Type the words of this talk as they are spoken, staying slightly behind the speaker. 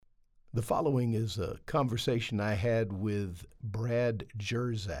The following is a conversation I had with Brad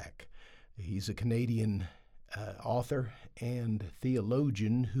Jersak. He's a Canadian author and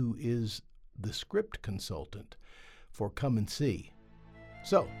theologian who is the script consultant for Come and See.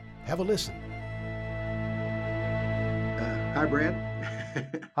 So, have a listen. Hi,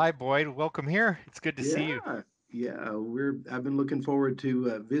 Brad. Hi, Boyd. Welcome here. It's good to see you. Yeah. I've been looking forward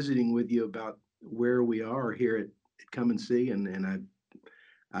to visiting with you about where we are here at Come and See, and I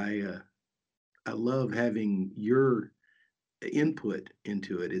I love having your input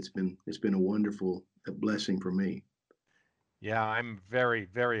into it. It's been a wonderful blessing for me. Yeah, I'm very,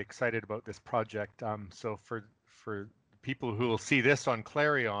 very excited about this project. So for people who will see this on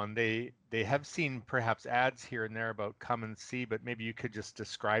Clarion, they have seen perhaps ads here and there about Come and See, but maybe you could just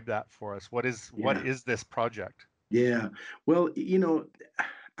describe that for us. What Yeah, is this project? yeah. Well,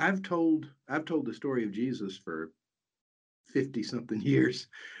 I've told the story of Jesus for 50 something years,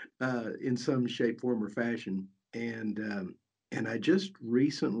 in some shape, form, or fashion, and I just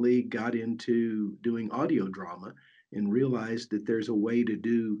recently got into doing audio drama and realized that there's a way to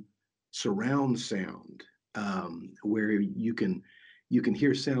do surround sound, where you can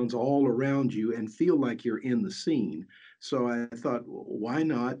hear sounds all around you and feel like you're in the scene. So I thought, why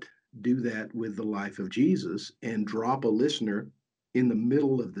not do that with the life of Jesus and drop a listener in the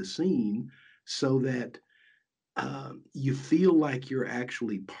middle of the scene so that you feel like you're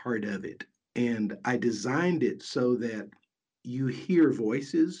actually part of it. And I designed it so that you hear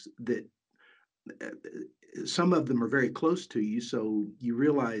voices that some of them are very close to you. So you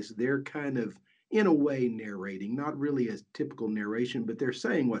realize they're kind of, in a way, narrating, not really a typical narration, but they're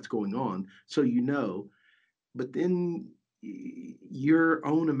saying what's going on. So you know, but then your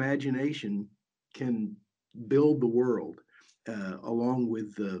own imagination can build the world along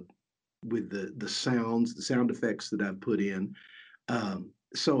with the sounds, the sound effects that I've put in.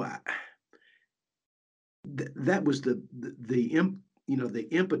 That was the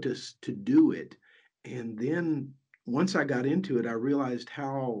impetus to do it, and then once I got into it, I realized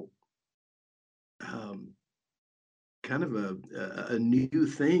how um, kind of a new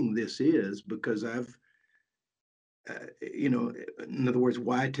thing this is because in other words,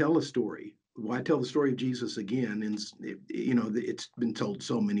 why tell a story? Why tell the story of Jesus again? And it's been told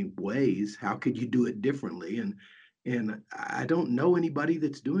so many ways. How could you do it differently? And I don't know anybody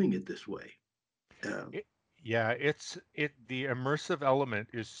that's doing it this way. Uh, It, yeah, the immersive element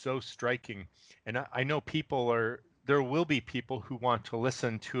is so striking, and I know there will be people who want to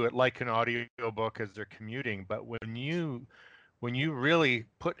listen to it like an audiobook as they're commuting, but when you really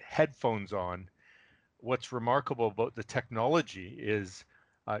put headphones on, what's remarkable about the technology is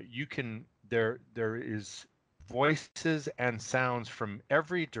there is voices and sounds from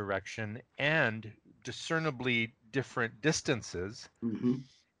every direction and discernibly different distances, mhm.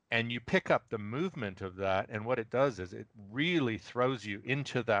 and you pick up the movement of that, and what it does is it really throws you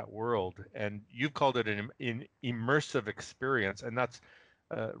into that world, and you've called it an immersive experience, and that's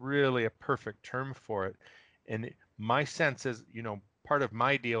really a perfect term for it. And my sense is, part of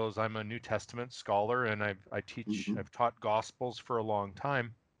my deal is I'm a New Testament scholar, and Mhm. I've taught Gospels for a long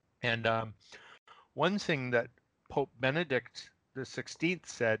time, and one thing that Pope Benedict the 16th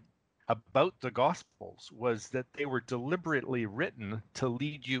said about the Gospels was that they were deliberately written to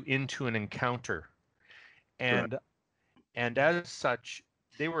lead you into an encounter. Right. And and as such,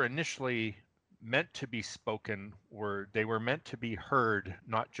 they were initially meant to be spoken word. They were meant to be heard,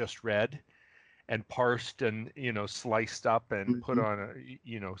 not just read and parsed and sliced up and put Mhm. on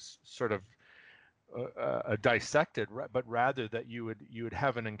a sort of dissected, but rather that you would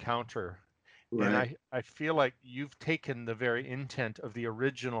have an encounter. And Right. I feel like you've taken the very intent of the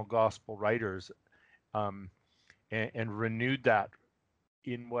original gospel writers, um, and renewed that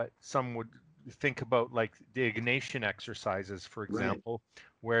in what some would think about like the Ignatian exercises, for Right. example,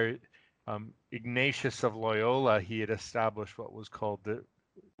 where Ignatius of Loyola, he had established what was called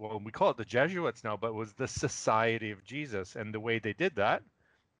well, we call it the Jesuits now, but was the Society of Jesus. And the way they did that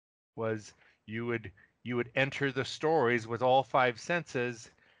was you would you would enter the stories with all five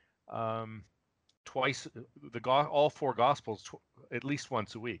senses, um, twice, all four gospels, at least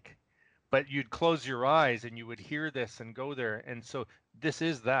once a week, but you'd close your eyes and you would hear this and go there. And so this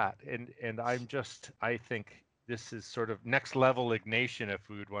is that. And I think this is sort of next level Ignatian, if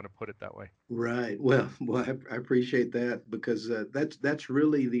we would want to put it that way. Right. Well, I appreciate that because that's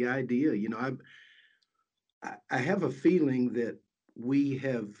really the idea. I have a feeling that we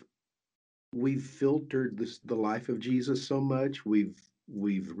have we've filtered the life of Jesus so much. We've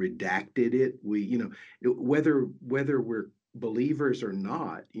redacted it. Whether we're believers or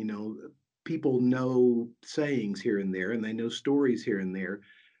not, people know sayings here and there, and they know stories here and there.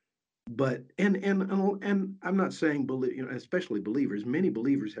 But and I'm not saying especially believers. Many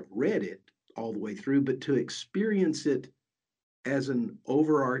believers have read it all the way through, but to experience it as an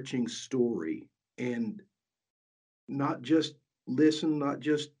overarching story and not just listen, not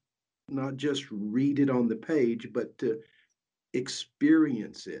just read it on the page, but to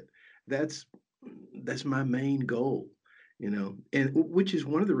experience it. That's that's my main goal, and which is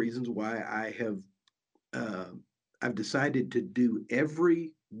one of the reasons why uh, I've decided to do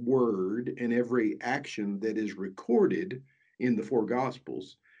every word and every action that is recorded in the four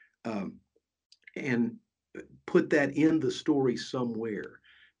Gospels, um, and put that in the story somewhere.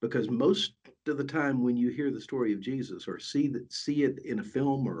 Because most of the time, when you hear the story of Jesus or see it in a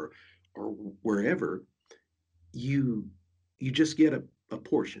film or wherever, you you just get a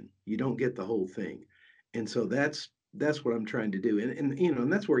portion. You don't get the whole thing. And so that's what I'm trying to do.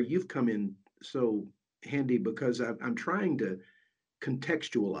 And that's where you've come in so handy, because I'm trying to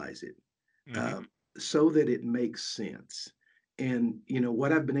contextualize it, Hmm. uh, so that it makes sense. And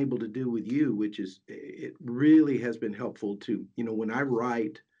what I've been able to do with you, which is it really has been helpful to, when I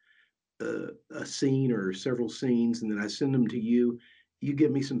write a scene or several scenes and then I send them to you, you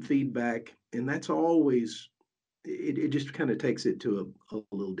give me some feedback, and that's always it just kind of takes it to a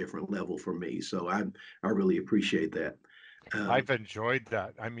little different level for me. So I really appreciate that. Um, I've enjoyed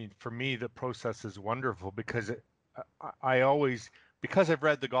that. I mean, for me, the process is wonderful because I always, because I've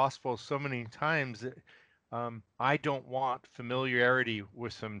read the Gospel so many times, I don't want familiarity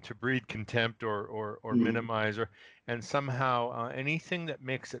with them to breed contempt or mhm, minimize and somehow anything that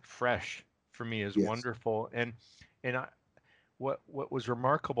makes it fresh for me is yes. wonderful. And what was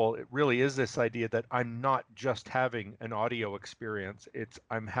remarkable, it really is this idea that I'm not just having an audio experience.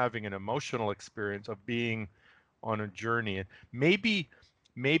 I'm having an emotional experience of being on a journey. And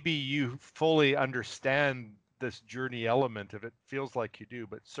maybe you fully understand this journey element of it. Feels like you do,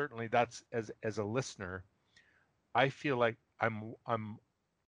 but certainly that's as a listener, I feel like I'm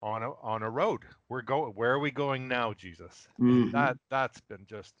on a road. Where are we going now, Jesus? And Hmm. that's been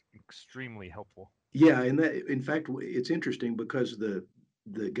just extremely helpful. Yeah, and that in fact it's interesting because the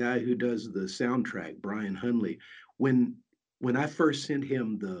guy who does the soundtrack, Brian Hunley, when when I first sent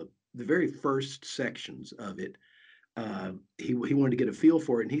him the very first sections of it, he wanted to get a feel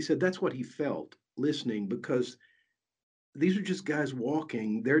for it, and he said that's what he felt listening, because these are just guys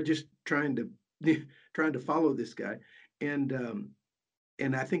walking. They're just trying to trying to follow this guy, and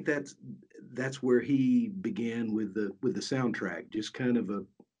and I think that's where he began with the soundtrack, just kind of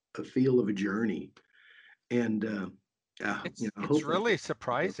a feel of a journey, and I It's hope that really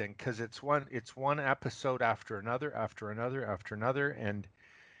surprising because it's one episode after another after another, and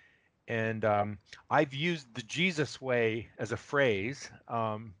I've used the Jesus way as a phrase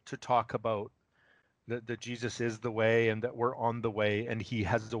to talk about that Jesus is the way and that we're on the way and he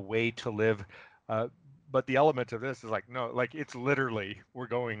has a way to live. Uh, but the element of this is like, no, like it's literally we're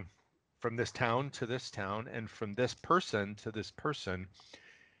going from this town to this town and from this person to this person.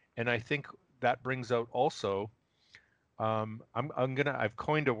 And I think that brings out also, I've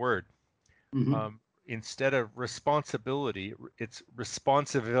coined a word. hmm Instead of responsibility, it's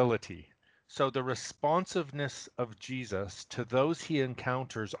responsibility. So the responsiveness of Jesus to those he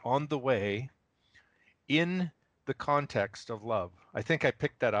encounters on the way in the context of love. I think I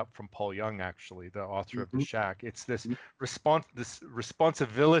picked that up from Paul Young, actually, the author of The hmm Shack. It's this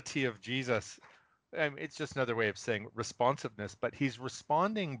responsibility of Jesus. I mean, it's just another way of saying responsiveness, but he's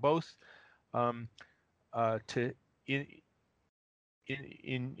responding both um, to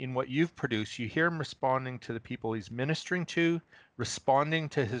in, in what you've produced. You hear him responding to the people he's ministering to, responding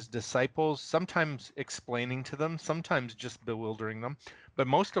to his disciples, sometimes explaining to them, sometimes just bewildering them, but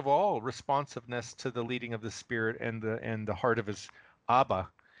most of all, responsiveness to the leading of the Spirit and the heart of his Abba,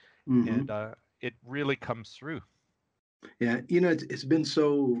 hmm and it really comes through. Yeah, it's been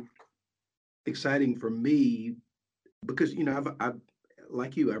so exciting for me because I've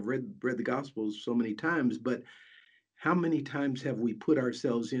like you, I've read the Gospels so many times, but how many times have we put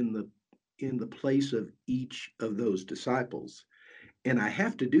ourselves in the place of each of those disciples? And I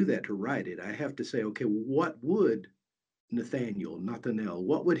have to do that to write it. I have to say, okay, what would Nathaniel,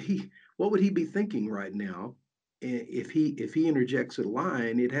 what would he be thinking right now? If he interjects a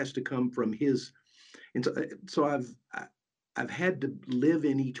line, it has to come from his. And so I've had to live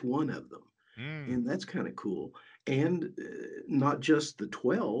in each one of them, Mm. and that's kind of cool. And not just the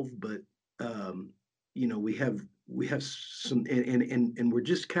 12, but um, we have some, and we're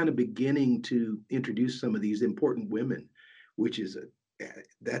just kind of beginning to introduce some of these important women, which is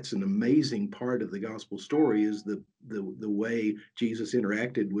that's an amazing part of the gospel story, is the way Jesus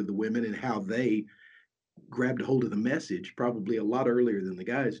interacted with the women and how they grabbed a hold of the message probably a lot earlier than the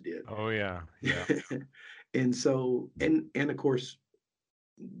guys did. Oh yeah, yeah. And so, and of course,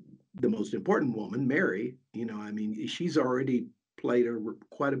 the most important woman, Mary, I mean, she's already played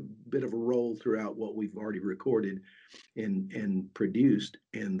quite a bit of a role throughout what we've already recorded and produced,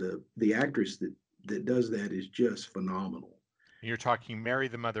 and the actress that does that is just phenomenal. You're talking Mary,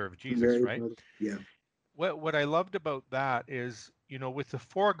 the mother of Jesus, Mary's right? mother, yeah. What I loved about that is, with the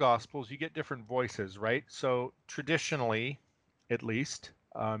four gospels, you get different voices, right? So traditionally, at least,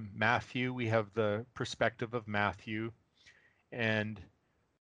 Matthew, we have the perspective of Matthew, and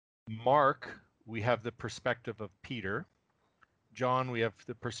Mark, we have the perspective of Peter. John, we have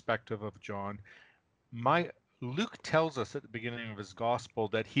the perspective of John. My Luke tells us at the beginning of his gospel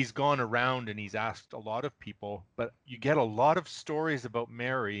that he's gone around and he's asked a lot of people, but you get a lot of stories about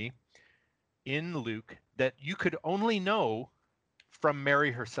Mary in Luke that you could only know from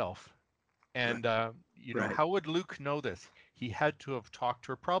Mary herself. Right, And right. how would Luke know this? He had to have talked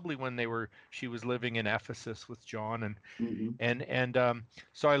to her probably when she was living in Ephesus with John, and Hmm. and and um,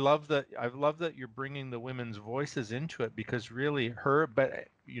 so I love that you're bringing the women's voices into it, because really her, but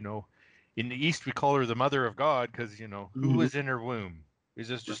in the East we call her the mother of God, because who Hmm. was in her womb? Is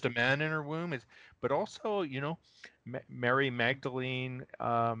this just a Right. man in her womb? But also Mary Magdalene,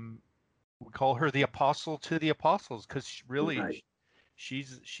 we call her the apostle to the apostles, because really Right.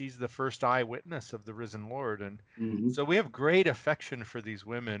 she's the first eyewitness of the risen Lord. And Hmm. so we have great affection for these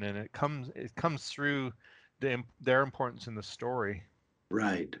women, and it comes through their importance in the story.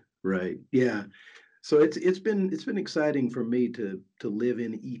 Right. Right. Yeah. So it's been exciting for me to live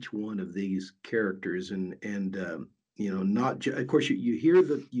in each one of these characters, and not of course you hear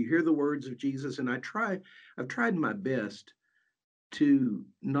the words of Jesus, and I've tried my best to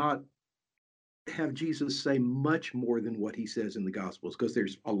not have Jesus say much more than what he says in the Gospels, because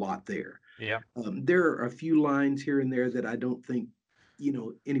there's a lot there. Yeah. There are a few lines here and there that I don't think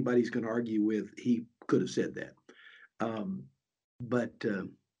anybody's going to argue with. He could have said that, um, but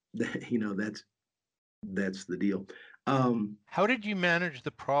that's the deal. Um, How did you manage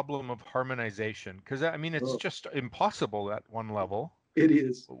the problem of harmonization? Because I mean, it's oh, just impossible at one level. it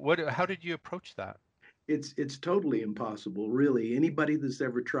is. How did you approach that? It's totally impossible, really. Anybody that's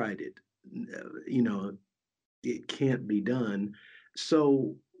ever tried it, you know, it can't be done.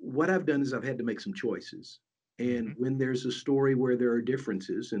 So what I've done is I've had to make some choices. And Hmm. when there's a story where there are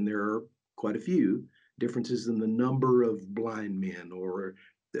differences, and there are quite a few differences in the number of blind men, or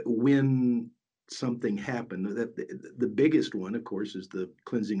when something happened, that the biggest one, of course, is the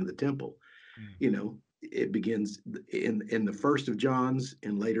cleansing of the temple. Hmm. It begins in the first of John's,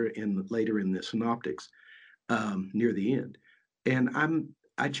 and later in the synoptics, near the end. And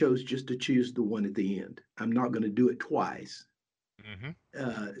I chose just to choose the one at the end. I'm not going to do it twice. Hmm.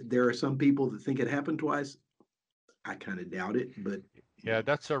 There are some people that think it happened twice. I kind of doubt it, but you Yeah, know.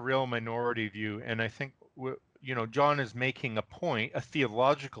 that's a real minority view, and I think John is making a point, a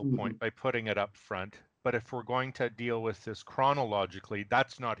theological Mhm. point, by putting it up front. But if we're going to deal with this chronologically,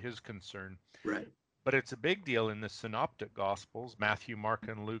 that's not his concern. Right. But it's a big deal in the synoptic gospels, Matthew, Mark,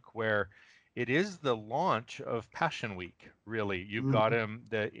 and Luke, where it is the launch of Passion Week. Really, you've got Mhm. him,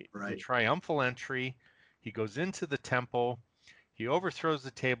 the Right. triumphal entry. He goes into the temple. He overthrows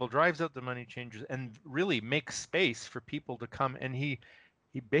the table, drives out the money changers, and really makes space for people to come. And he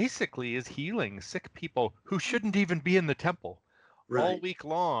basically is healing sick people who shouldn't even be in the temple all Right. week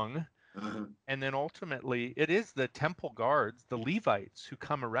long. Uh-huh. And then ultimately, it is the temple guards, the Levites, who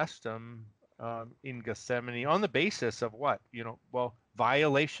come arrest him in Gethsemane on the basis of what? Well,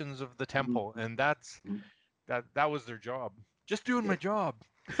 violations of the temple, Mhm. and that was their job. Just doing my Yeah. job,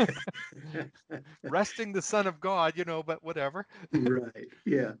 resting the Son of God, but whatever. Right.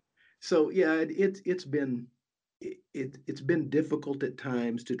 Yeah. So yeah, it's been difficult at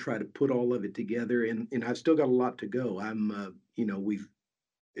times to try to put all of it together, and I've still got a lot to go. I've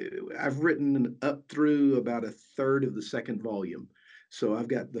written up through about a third of the second volume. So I've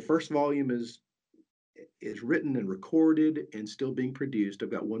got the first volume is written and recorded and still being produced. I've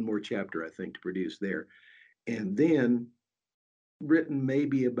got one more chapter, I think, to produce there. And then written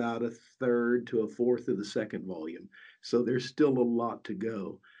maybe about a third to a fourth of the second volume. So there's still a lot to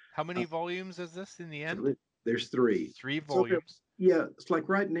go. How Uh, many volumes is this in the end? so there's three. Three So volumes. yeah, it's like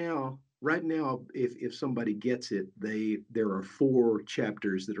right now, if somebody gets it, there are four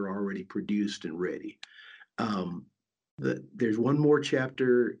chapters that are already produced and ready. Um, there's one more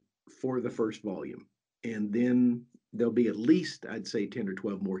chapter for the first volume, and then there'll be at least, I'd say, 10 or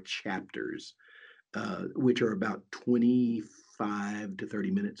 12 more chapters, which are about 25 to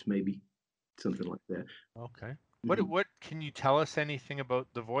 30 minutes, maybe something like that. Okay. What Mhm. what can you tell us anything about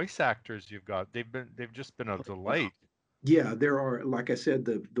the voice actors you've got? They've just been a Wow. delight. Yeah, there are, like I said,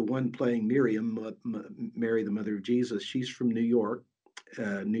 the one playing Miriam, Mary, the mother of Jesus. She's from New York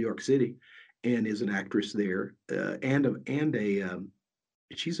City, and is an actress there, and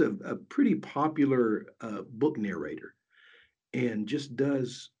she's a pretty popular book narrator, and just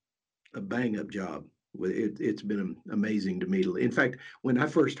does a bang up job. It's been amazing to me. In fact, when I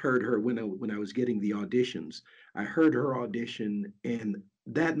first heard her, when I was getting the auditions, I heard her audition, and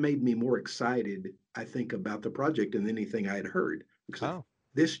that made me more excited, I think, about the project than anything I had heard, because Oh,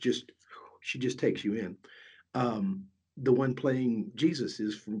 this just she just takes you in. The one playing Jesus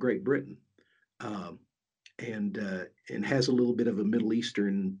is from Great Britain, um, and has a little bit of a Middle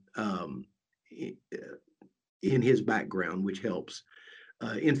Eastern in his background, which helps.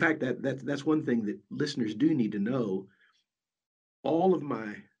 In fact, that's one thing that listeners do need to know. All of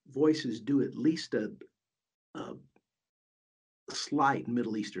my voices do at least a slight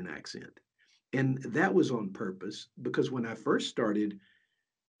Middle Eastern accent, and that was on purpose, because when I first started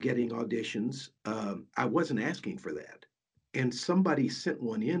getting auditions, I wasn't asking for that, and somebody sent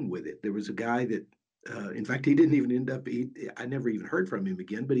one in with it. There was a guy that. In fact, he didn't even end up. I never even heard from him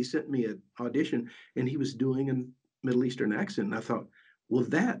again. But he sent me an audition, and he was doing a Middle Eastern accent. And I thought, well,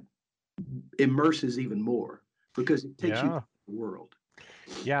 that immerses even more, because it takes you to yeah. the world.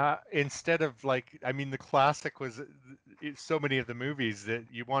 Yeah, instead of like, I mean, the classic was so many of the movies that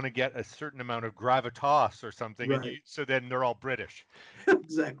you want to get a certain amount of gravitas or something, and Right. you so then they're all British,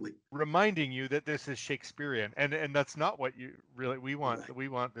 Exactly. reminding you that this is Shakespearean, and that's not what you really we want. Right. We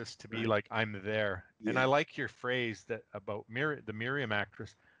want this to be Right. like I'm there, and I Yeah. like your phrase that about the Miriam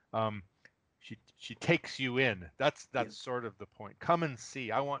actress. Um, she takes you in. Yeah. That's sort of the point. Come and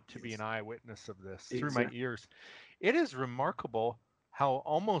see. I want to be an Yes. eyewitness of this through my Exactly. ears. It is remarkable how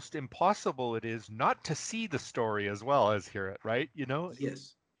almost impossible it is not to see the story as well as hear it, right? You know,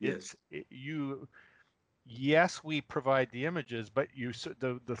 Yes. Yes. you yes, we provide the images, but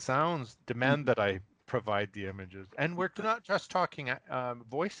the sounds demand Mhm. that I provide the images. And we're Right. not just talking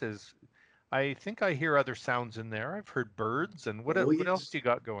voices. I think I hear other sounds in there. I've heard birds, and Oh what else yes. do you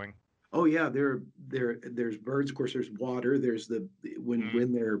got going? Oh yeah. There's birds. Of course, there's water. There's the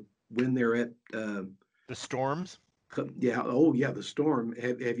Mm, when they're at the storms. yeah. Oh yeah. The storm.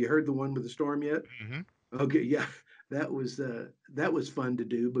 Have you heard the one with the storm yet? Hmm. Okay. Yeah. That was fun to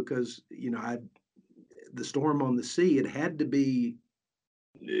do, because I the storm on the sea, it had to be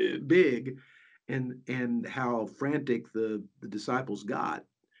big, and how frantic the disciples got.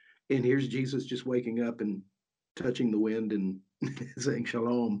 And here's Jesus just waking up and touching the wind and saying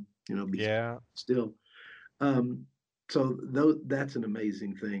shalom, be Yeah. still. um so that's an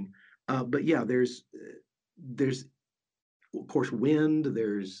amazing thing. But yeah, there's of course wind.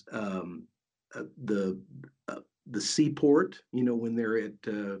 There's uh, the the seaport, when they're at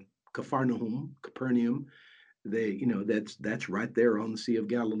Capernaum. They, that's right there on the Sea of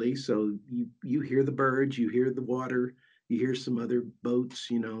Galilee. So you hear the birds, you hear the water, you hear some other boats.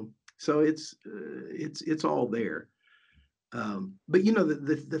 So it's all there. But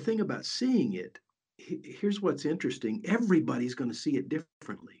the thing about seeing it, here's what's interesting. Everybody's going to see it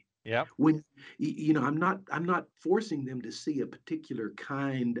differently. Yep. When I'm not forcing them to see a particular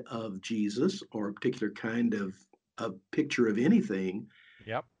kind of Jesus, or a particular kind of a picture of anything.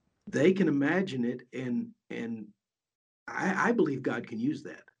 Yep. They can imagine it, and I believe God can use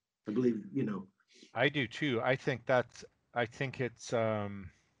that. I believe, I do too. I think it's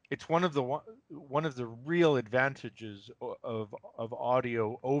one of the real advantages of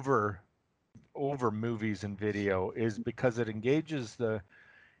audio over movies and video is because it engages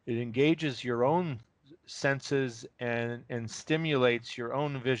your own senses and stimulates your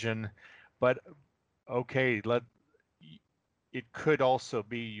own vision. But okay, let it could also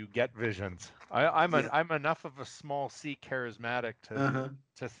be you get visions. yeah, I'm enough of a small C charismatic uh-huh,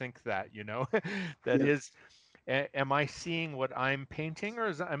 to think that, you know, that yeah, is, am I seeing what I'm painting,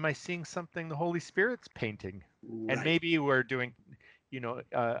 or am I seeing something the Holy Spirit's painting? And right, maybe we're doing,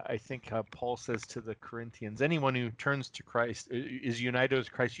 I think Paul says to the Corinthians, anyone who turns to Christ is united with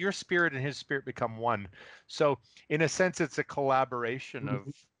Christ. Your spirit and his spirit become one. So in a sense, it's a collaboration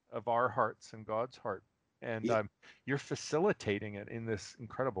mhm, of our hearts and God's heart. And yeah, you're facilitating it in this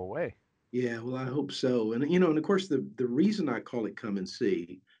incredible way. yeah. Well, I hope so. And of course, the reason I call it "Come and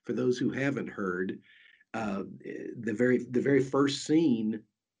See," for those who haven't heard, the very first scene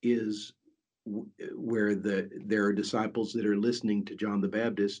is where there are disciples that are listening to John the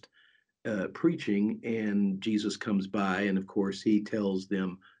Baptist preaching, and Jesus comes by, and of course he tells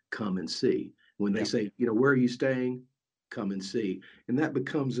them, "Come and see." When they Yeah. say, "Where are you staying?" "Come and see," and that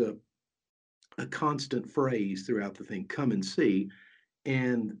becomes a constant phrase throughout the thing, come and see.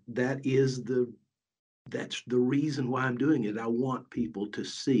 And that's the reason why I'm doing it. I want people to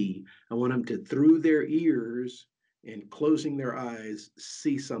see. I want them to, through their ears and closing their eyes,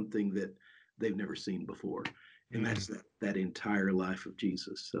 see something that they've never seen before. And Mm. that's that entire life of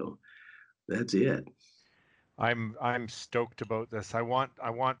Jesus. So that's it. I'm stoked about this. I want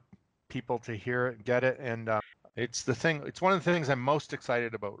people to hear it, get it, and it's the thing. It's one of the things I'm most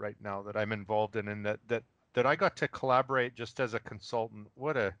excited about right now that I'm involved in, and that I got to collaborate just as a consultant.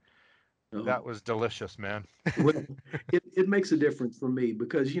 That Oh, was delicious, man. well, it makes a difference for me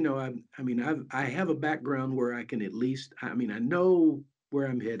because I mean I have a background where I can at least, I mean, I know where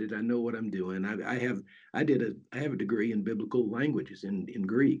I'm headed. I know what I'm doing. I have a degree in biblical languages in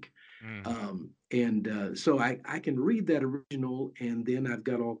Greek. Mm, And so I can read that original, and then I've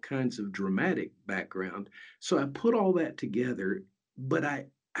got all kinds of dramatic background. So I put all that together, but I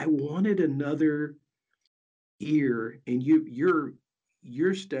wanted another ear, and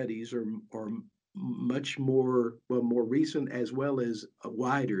your studies are much more, well, more recent as well as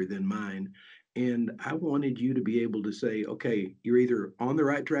wider than mine. And I wanted you to be able to say, okay, you're either on the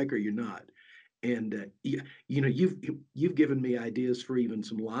right track or you're not. And you've given me ideas for even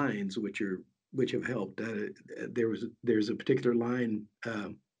some lines which have helped. There's a particular line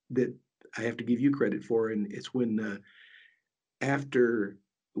that I have to give you credit for, and it's after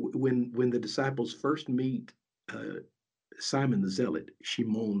when the disciples first meet uh, Simon the Zealot,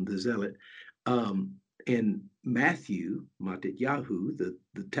 Shimon the Zealot, um, and Matthew, Matityahu, the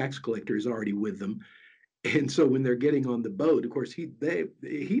tax collector, is already with them. And so when they're getting on the boat, of course,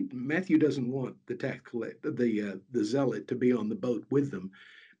 Matthew doesn't want the tax collector, the zealot, to be on the boat with them,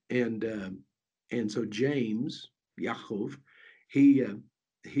 and so James Yaakov, he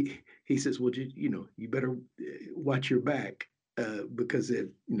he says, well, you better watch your back because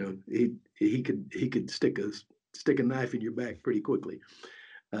he could stick a knife in your back pretty quickly.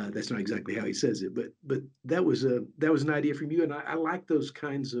 That's not exactly how he says it, but that was an idea from you, and I like those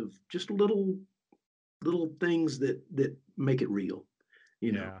kinds of just little things that make it real,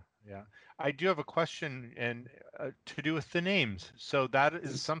 you know. yeah, yeah. I do have a question, and to do with the names. So that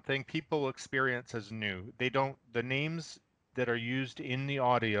is Yes. something people experience as new. They don't, the names that are used in the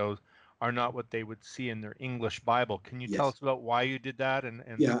audio are not what they would see in their English Bible. Can you tell Yes. us about why you did that? And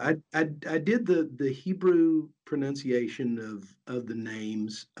Yeah, I did the Hebrew pronunciation of the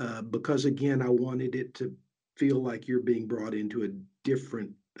names because again I wanted it to feel like you're being brought into a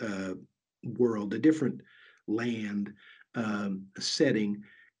different world, a different land setting,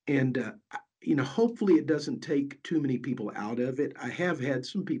 and hopefully it doesn't take too many people out of it. I have had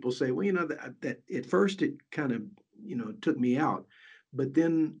some people say, well, that at first it kind of took me out, but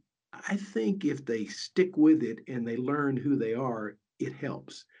then I think if they stick with it and they learn who they are, it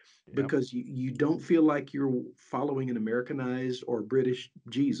helps yep, because you don't feel like you're following an Americanized or British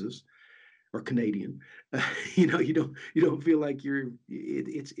Jesus or Canadian. You don't feel like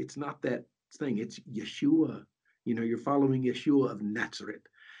it's not that thing. It's Yeshua. You're following Yeshua of Nazareth,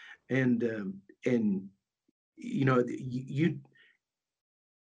 and you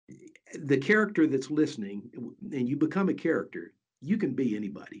the character that's listening, and you become a character. You can be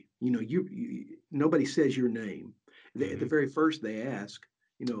anybody. Nobody says your name. At the hmm, very first, they ask.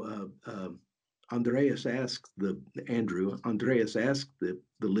 You know, Andreas asks Andreas asked the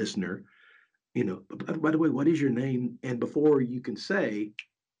listener. By the way, what is your name? And before you can say,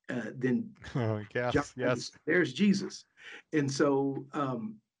 then oh, John yes, yes, says, "There's Jesus," and so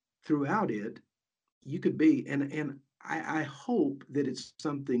throughout it, you could be, and I hope that it's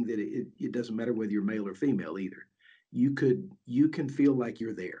something that it doesn't matter whether you're male or female either. You can feel like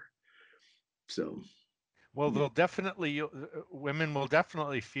you're there. So well, yeah, they'll definitely, women will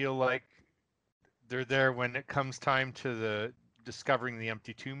definitely feel like they're there when it comes time to the discovering the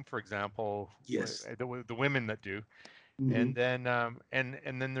empty tomb, for example, yes, the women that do. hmm, And then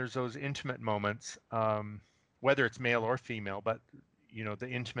and then there's those intimate moments, whether it's male or female, but the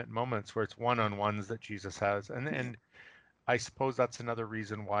intimate moments where it's one-on-ones that Jesus has. and yeah, and I suppose that's another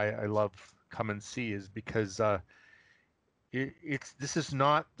reason why I love Come and See, is because it's this is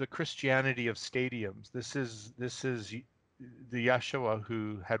not the Christianity of stadiums. This is the Yeshua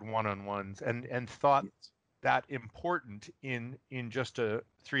who had one-on-ones and thought yes, that important in just a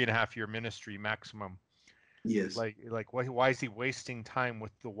 3.5 year ministry maximum. yes, Like why is he wasting time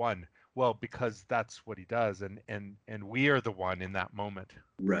with the one? Well, because that's what he does, and we are the one in that moment.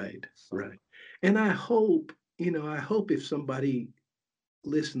 right, So right. And I hope if somebody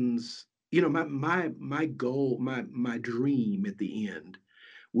listens, my goal, my dream at the end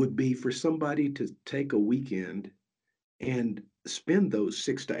would be for somebody to take a weekend and spend those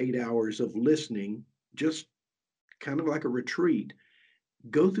 6 to 8 hours of listening, just kind of like a retreat,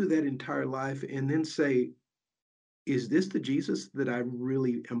 go through that entire life and then say, is this the Jesus that I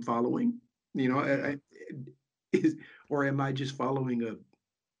really am following? You know, Mm. is, or am I just following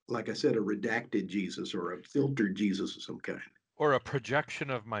like I said, a redacted Jesus or a filtered Jesus of some kind? Or a projection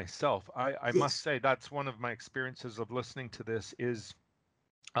of myself. I must Yes. say that's one of my experiences of listening to this is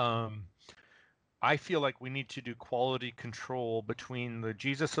um, I feel like we need to do quality control between the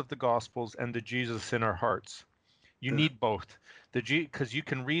Jesus of the Gospels and the Jesus in our hearts. You Uh, need both. Because you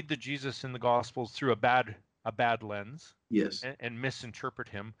can read the Jesus in the Gospels through a bad lens yes. and misinterpret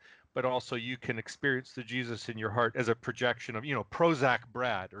him, but also you can experience the Jesus in your heart as a projection of, Prozac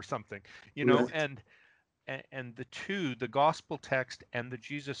Brad or something, Right. and the two, the gospel text and the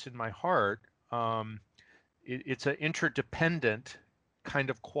Jesus in my heart, it's an interdependent kind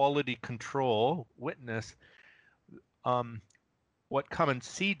of quality control witness. Um, what Come and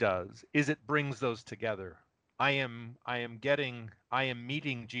See does is it brings those together. I am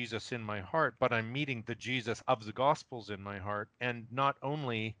meeting Jesus in my heart, but I'm meeting the Jesus of the Gospels in my heart, and not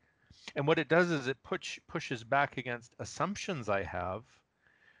only. And what it does is it pushes back against assumptions I have,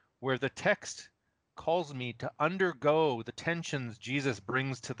 where the text calls me to undergo the tensions Jesus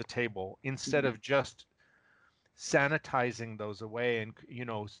brings to the table instead Mhm. of just sanitizing those away, and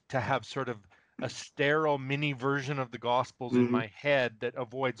to have sort of a sterile mini version of the gospels in Mhm. my head that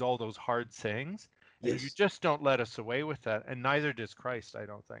avoids all those hard sayings. And you Yes. just don't let us away with that, and neither does Christ, I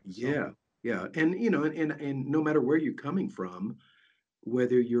don't think so. Yeah. Yeah. And and no matter where you're coming from,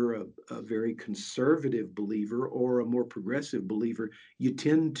 whether you're a very conservative believer or a more progressive believer, you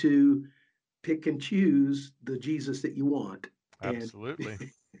tend to pick and choose the Jesus that you want. And Absolutely.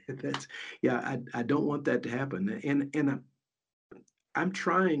 that's, yeah, I don't want that to happen. And I'm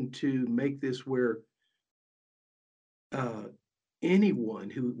trying to make this where uh, anyone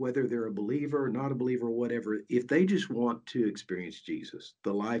who, whether they're a believer or not a believer or whatever, if they just want to experience Jesus,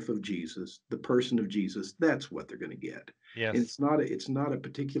 the life of Jesus, the person of Jesus, that's what they're going to get. And Yes. it's not a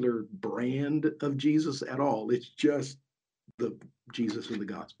particular brand of Jesus at all. It's just the Jesus of the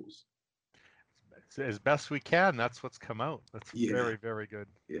Gospels. As best we can, that's what's come out. That's Yeah, very, very good.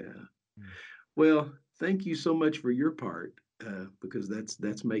 yeah. Mm. Well, thank you so much for your part, because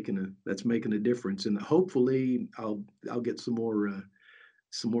that's making a difference, and hopefully I'll get some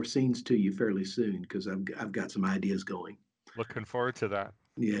more scenes to you fairly soon because I've got some ideas going. Looking forward to that.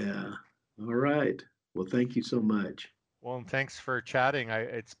 Yeah. All right. Well, thank you so much. Well, and thanks for chatting.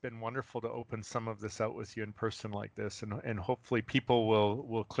 It's been wonderful to open some of this out with you in person like this, and hopefully people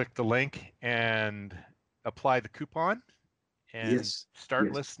will click the link and apply the coupon and Yes. start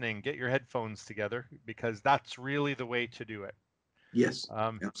Yes. listening. Get your headphones together, because that's really the way to do it. Yes.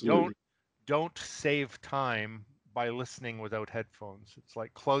 Um, don't Absolutely. don't save time by listening without headphones. It's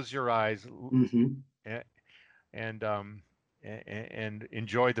like close your eyes Hmm. and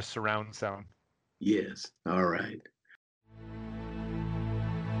enjoy the surround sound. Yes. All right.